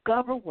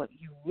 Discover what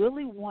you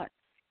really want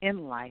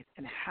in life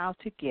and how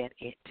to get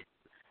it.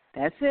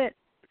 That's it.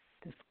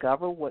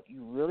 Discover what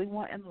you really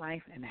want in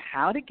life and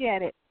how to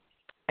get it.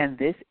 And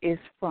this is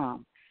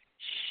from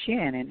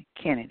Shannon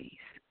Kennedy's.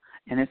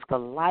 And it's The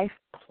Life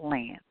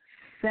Plan,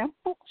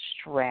 Simple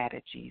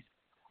Strategies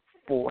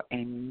for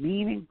a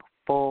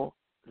Meaningful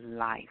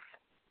Life.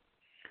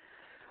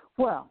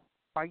 Well,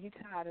 are you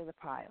tired of the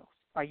piles?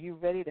 Are you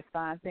ready to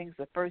find things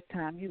the first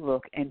time you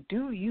look? And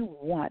do you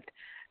want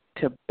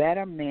to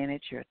better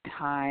manage your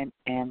time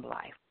and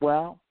life?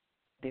 Well,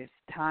 there's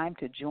time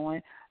to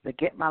join the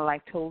Get My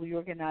Life Totally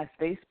Organized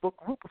Facebook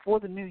group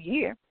before the new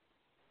year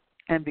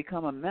and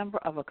become a member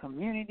of a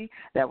community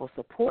that will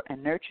support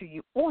and nurture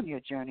you on your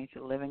journey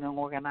to living an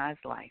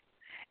organized life.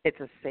 It's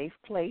a safe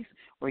place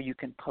where you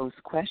can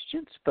post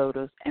questions,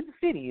 photos, and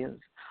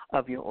videos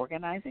of your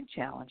organizing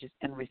challenges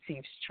and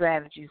receive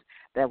strategies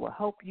that will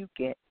help you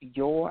get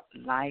your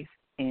life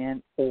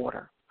in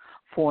order.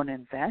 For an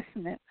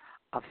investment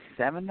of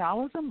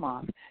 $7 a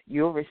month,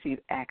 you'll receive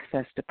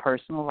access to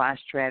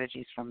personalized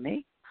strategies from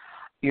me,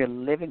 your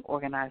Living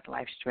Organized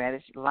Life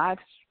strategy, live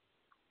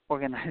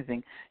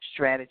organizing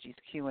strategies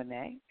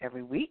Q&A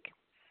every week.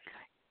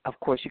 Of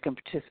course, you can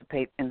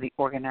participate in the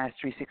Organized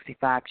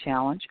 365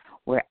 Challenge,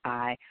 where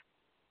I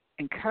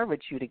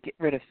encourage you to get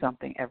rid of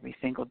something every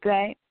single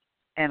day.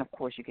 And, of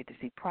course, you get to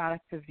see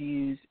product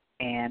reviews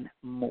and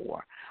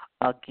more.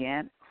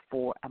 Again,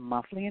 for a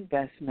monthly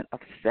investment of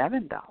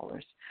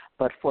 $7,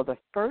 but for the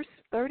first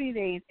 30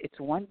 days, it's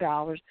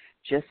 $1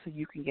 just so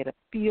you can get a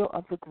feel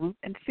of the group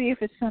and see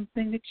if it's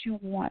something that you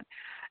want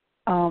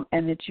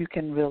and that you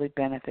can really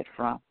benefit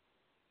from.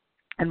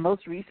 And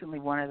most recently,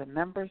 one of the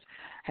members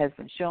has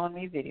been showing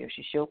me videos.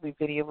 She showed me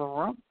video of a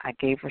room. I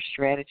gave her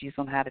strategies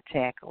on how to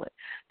tackle it.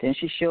 Then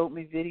she showed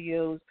me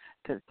videos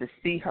to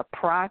see her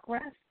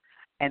progress,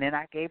 and then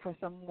I gave her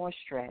some more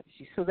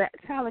strategies. So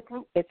that's how the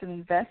group, it's an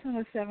investment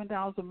of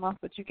 $7 a month,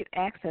 but you get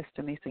access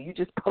to me. So you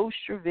just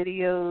post your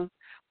videos,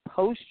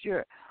 post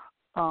your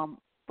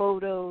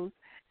photos,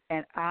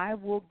 and I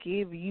will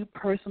give you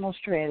personal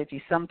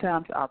strategies.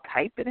 Sometimes I'll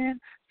type it in.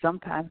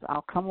 Sometimes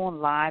I'll come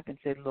on live and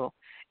say, look,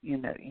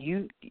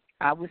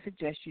 I would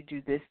suggest you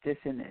do this, this,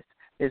 and this.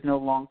 There's no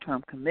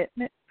long-term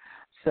commitment.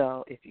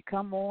 So if you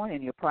come on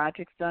and your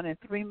project's done in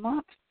 3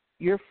 months,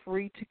 you're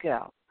free to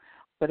go.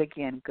 But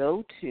again,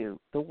 go to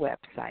the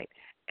website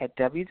at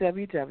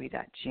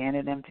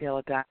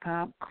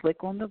www.janetmtaylor.com.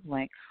 Click on the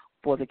link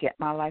for the Get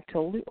My Life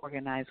Totally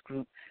Organized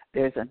group.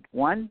 There's a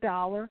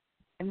 $1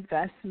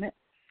 investment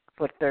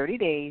for 30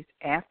 days.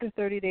 After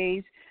 30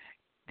 days,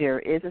 there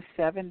is a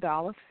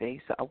 $7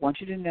 fee. So I want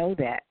you to know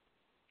that.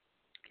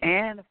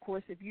 And, of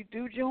course, if you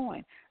do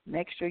join,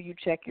 make sure you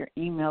check your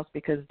emails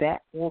because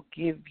that will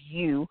give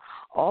you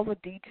all the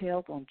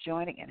details on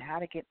joining and how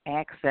to get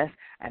access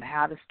and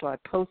how to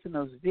start posting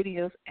those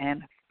videos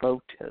and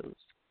photos.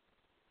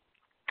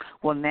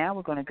 Well, now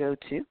we're going to go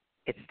to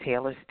It's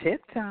Taylor's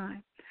Tip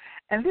Time.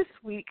 And this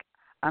week,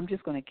 I'm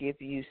just going to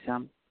give you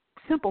some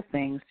simple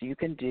things you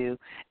can do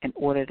in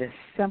order to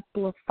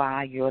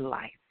simplify your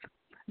life.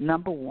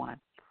 Number one,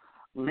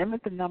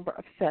 limit the number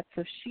of sets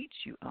of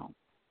sheets you own.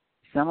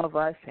 Some of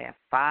us have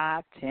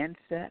 5, 10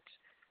 sets,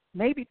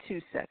 maybe 2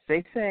 sets.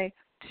 They say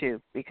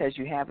 2 because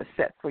you have a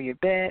set for your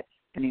bed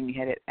and then you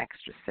had an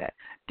extra set.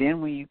 Then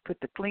when you put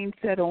the clean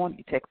set on,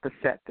 you take the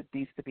set that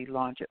needs to be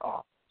laundered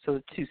off. So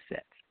 2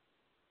 sets.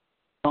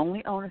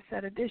 Only own a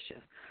set of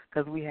dishes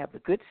because we have the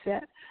good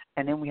set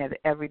and then we have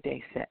the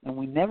everyday set. And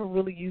we never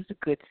really use the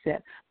good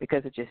set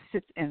because it just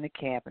sits in the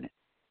cabinet.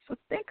 So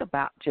think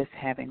about just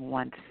having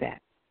 1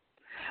 set.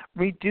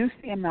 Reduce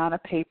the amount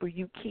of paper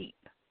you keep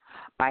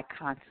by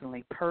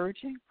constantly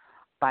purging,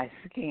 by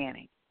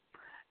scanning.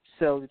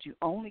 so that you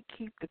only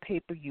keep the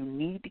paper you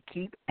need to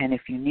keep, and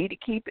if you need to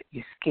keep it,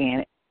 you scan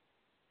it.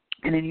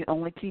 And then you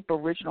only keep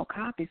original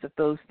copies of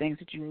those things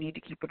that you need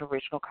to keep an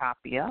original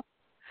copy of.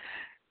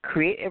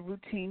 Create a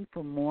routine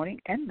for morning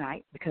and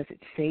night because it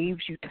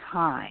saves you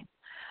time.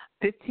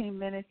 15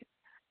 minutes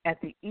at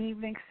the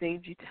evening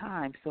saves you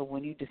time. So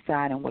when you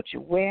decide on what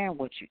you're wearing,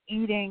 what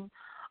you're eating,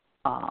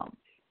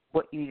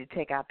 what you need to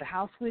take out the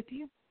house with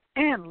you,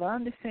 and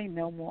learn to say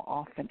no more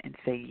often and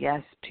say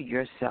yes to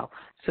yourself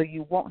so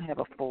you won't have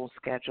a full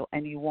schedule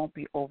and you won't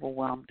be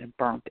overwhelmed and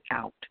burnt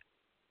out.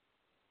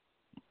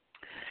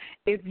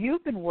 If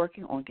you've been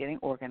working on getting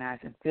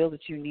organized and feel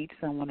that you need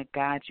someone to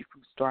guide you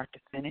from start to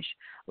finish,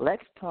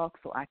 let's talk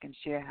so I can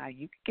share how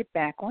you can get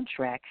back on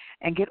track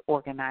and get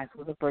organized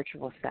with a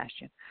virtual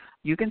session.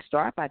 You can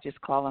start by just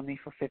calling me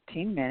for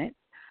 15-minute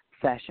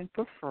session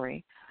for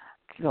free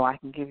so I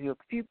can give you a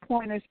few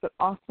pointers, but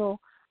also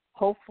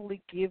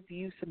hopefully give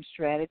you some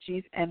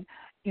strategies and,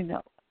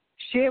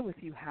 share with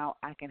you how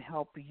I can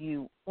help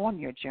you on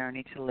your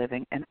journey to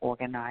living an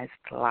organized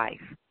life.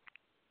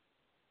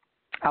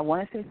 I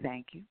want to say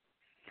thank you.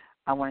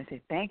 I want to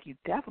say thank you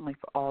definitely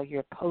for all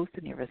your posts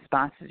and your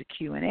responses to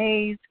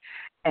Q&As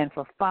and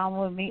for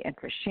following me and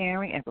for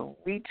sharing and for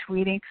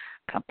retweeting.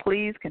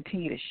 Please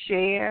continue to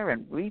share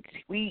and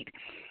retweet.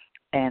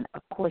 And,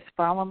 of course,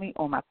 follow me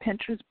on my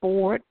Pinterest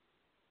board,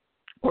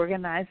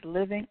 Organized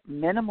Living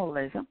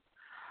Minimalism,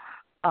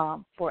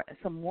 for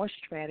some more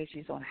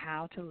strategies on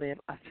how to live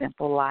a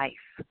simple life.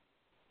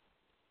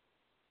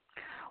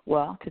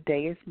 Well,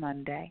 today is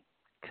Monday.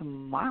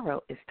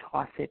 Tomorrow is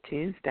Toss It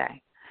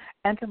Tuesday.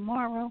 And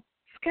tomorrow,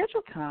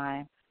 schedule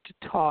time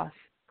to toss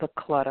the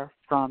clutter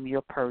from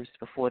your purse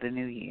before the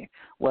new year,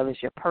 whether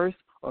it's your purse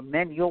or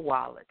mend your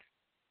wallet,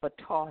 but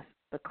toss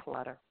the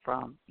clutter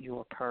from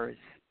your purse.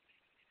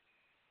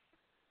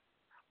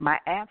 My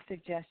app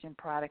suggestion,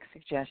 product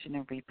suggestion,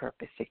 and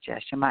repurpose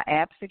suggestion. My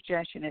app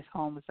suggestion is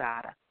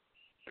HomeZada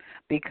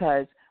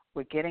because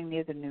we're getting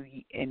near the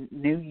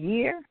new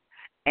year,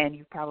 and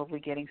you're probably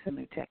getting some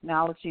new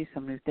technology,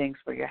 some new things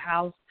for your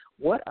house.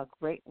 What a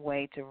great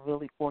way to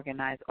really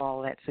organize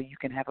all that so you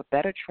can have a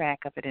better track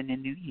of it in the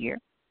new year.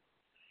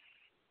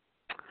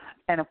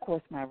 And, of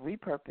course, my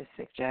repurpose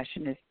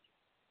suggestion is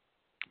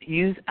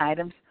use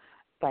items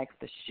like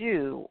the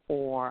shoe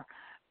or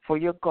for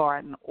your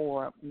garden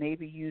or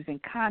maybe using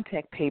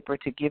contact paper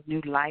to give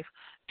new life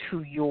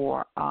to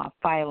your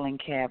filing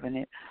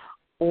cabinet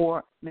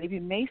or maybe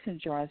mason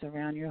jars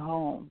around your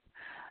home.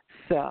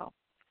 So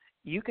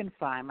you can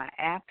find my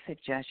app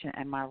suggestion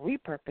and my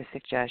repurpose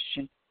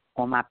suggestion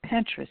on my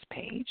Pinterest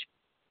page.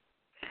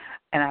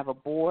 And I have a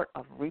board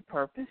of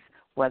repurpose,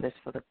 whether it's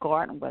for the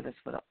garden, whether it's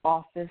for the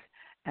office,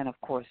 and, of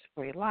course,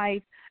 for your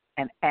life,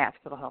 and apps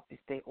that will help you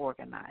stay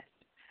organized.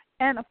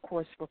 And, of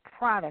course, for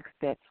products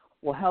that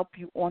will help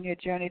you on your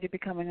journey to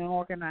becoming an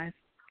organized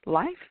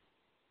life,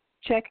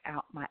 check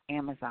out my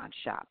Amazon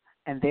shop.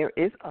 And there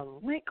is a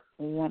link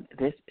on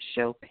this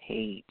show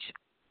page.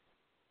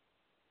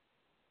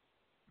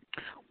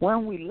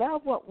 When we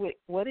love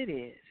what it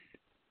is,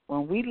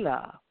 when we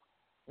love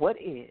what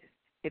is,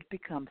 it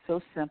becomes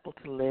so simple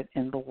to live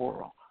in the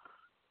world.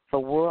 The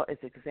world is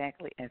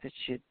exactly as it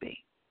should be.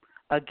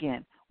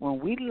 Again, when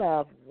we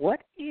love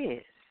what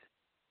is,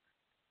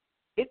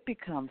 it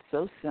becomes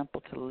so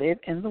simple to live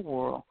in the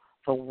world.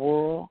 The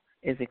world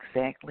is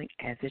exactly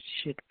as it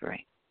should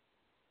be.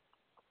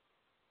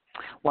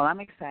 Well,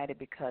 I'm excited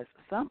because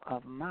some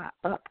of my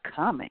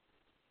upcoming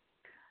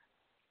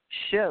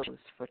shows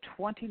for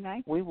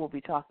 2019, we will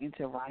be talking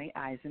to Ronnie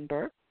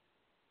Eisenberg,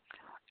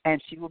 and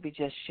she will be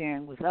just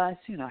sharing with us,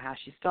 how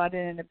she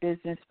started in the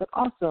business, but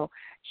also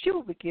she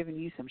will be giving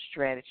you some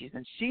strategies,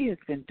 and she has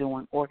been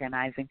doing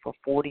organizing for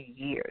 40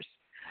 years.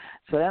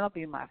 So that'll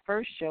be my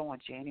first show on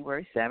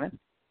January 7th.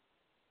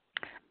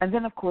 And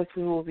then, of course,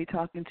 we will be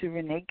talking to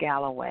Renee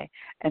Galloway,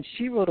 and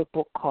she wrote a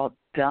book called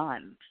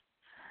Done.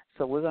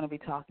 So we're going to be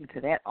talking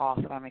to that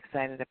author. I'm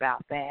excited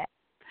about that.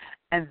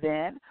 And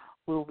then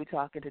we will be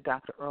talking to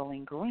Dr.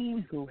 Earlene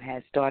Green, who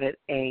has started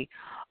a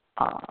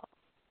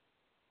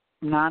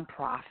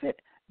nonprofit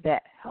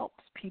that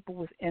helps people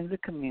within the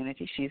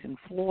community. She's in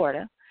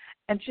Florida.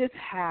 And just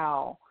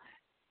how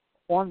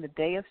on the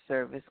day of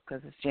service,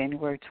 because it's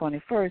January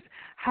 21st,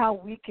 how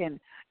we can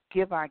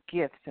give our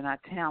gifts and our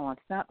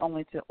talents not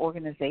only to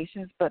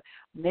organizations, but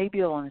maybe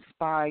it'll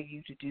inspire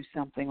you to do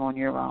something on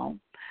your own.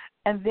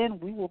 And then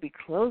we will be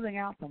closing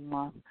out the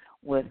month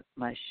with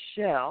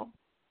Michelle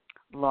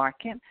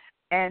Larkin,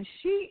 and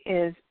she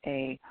is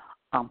a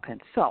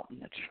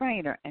consultant, a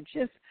trainer, and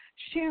just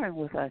sharing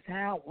with us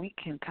how we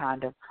can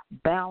kind of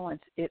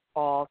balance it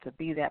all to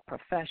be that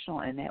professional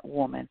and that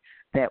woman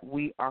that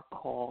we are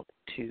called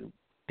to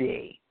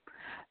be.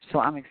 So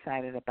I'm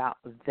excited about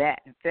that.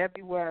 In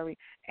February,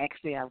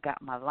 actually, I've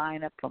got my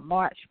lineup for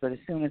March, but as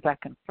soon as I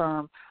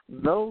confirm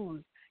those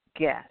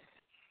guests,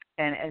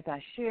 and as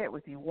I shared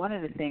with you, one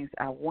of the things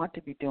I want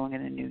to be doing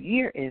in the new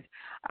year is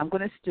I'm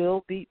going to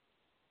still be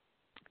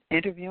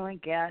interviewing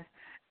guests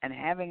and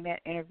having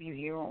that interview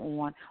here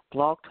on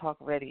Blog Talk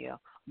Radio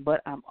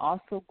but I'm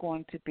also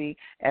going to be,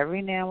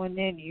 every now and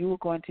then, you are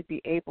going to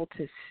be able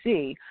to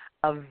see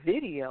a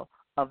video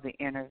of the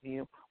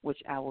interview, which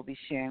I will be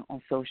sharing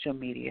on social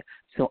media.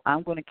 So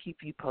I'm going to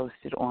keep you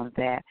posted on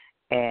that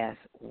as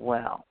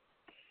well.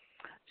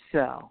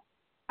 So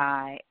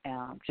I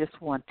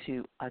just want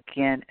to,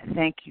 again,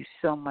 thank you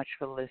so much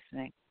for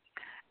listening.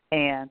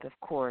 And, of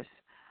course,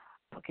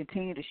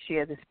 continue to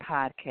share this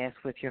podcast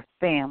with your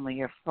family,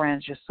 your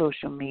friends, your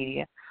social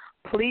media.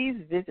 Please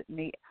visit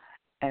me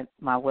at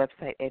my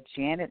website at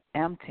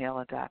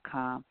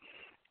janetmtaylor.com.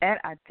 And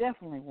I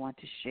definitely want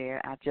to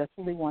share, I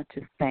definitely want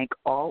to thank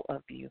all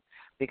of you,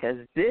 because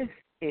this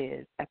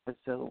is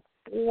episode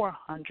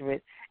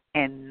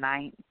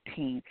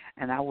 419,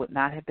 and I would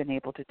not have been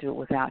able to do it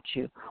without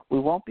you. We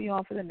won't be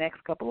on for the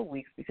next couple of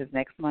weeks because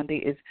next Monday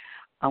is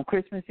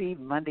Christmas Eve.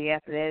 Monday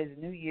after that is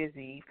New Year's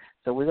Eve,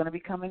 so we're going to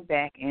be coming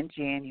back in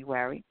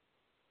January.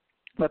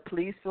 But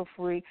please feel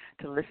free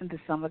to listen to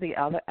some of the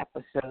other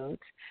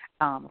episodes.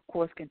 Of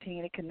course,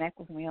 continue to connect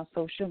with me on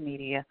social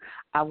media.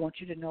 I want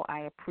you to know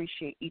I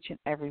appreciate each and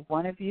every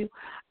one of you.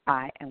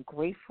 I am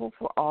grateful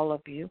for all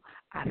of you.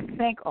 I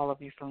thank all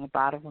of you from the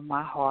bottom of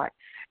my heart.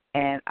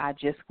 And I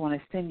just want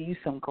to send you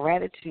some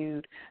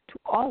gratitude to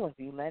all of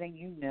you, letting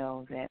you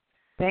know that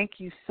thank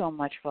you so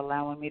much for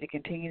allowing me to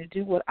continue to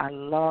do what I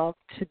love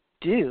to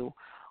do,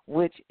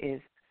 which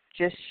is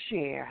just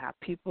share how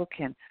people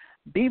can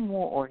be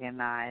more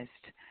organized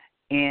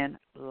in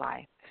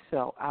life.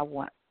 So I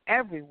want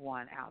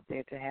everyone out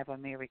there to have a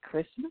Merry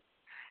Christmas,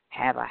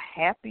 have a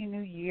Happy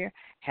New Year,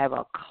 have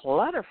a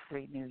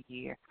clutter-free New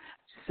Year.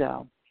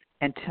 So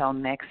until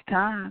next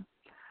time,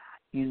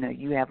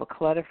 you have a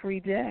clutter-free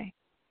day.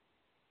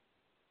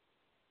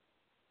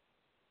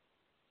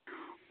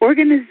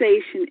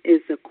 Organization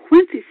is a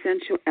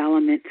quintessential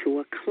element to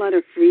a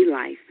clutter-free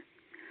life.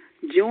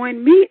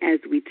 Join me as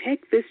we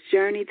take this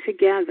journey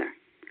together.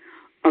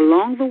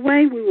 Along the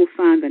way, we will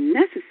find the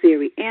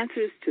necessary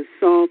answers to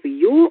solve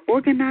your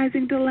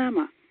organizing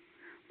dilemma.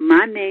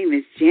 My name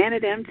is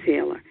Janet M.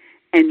 Taylor,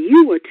 and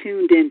you are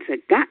tuned in to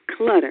Got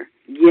Clutter,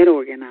 Get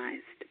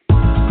Organized.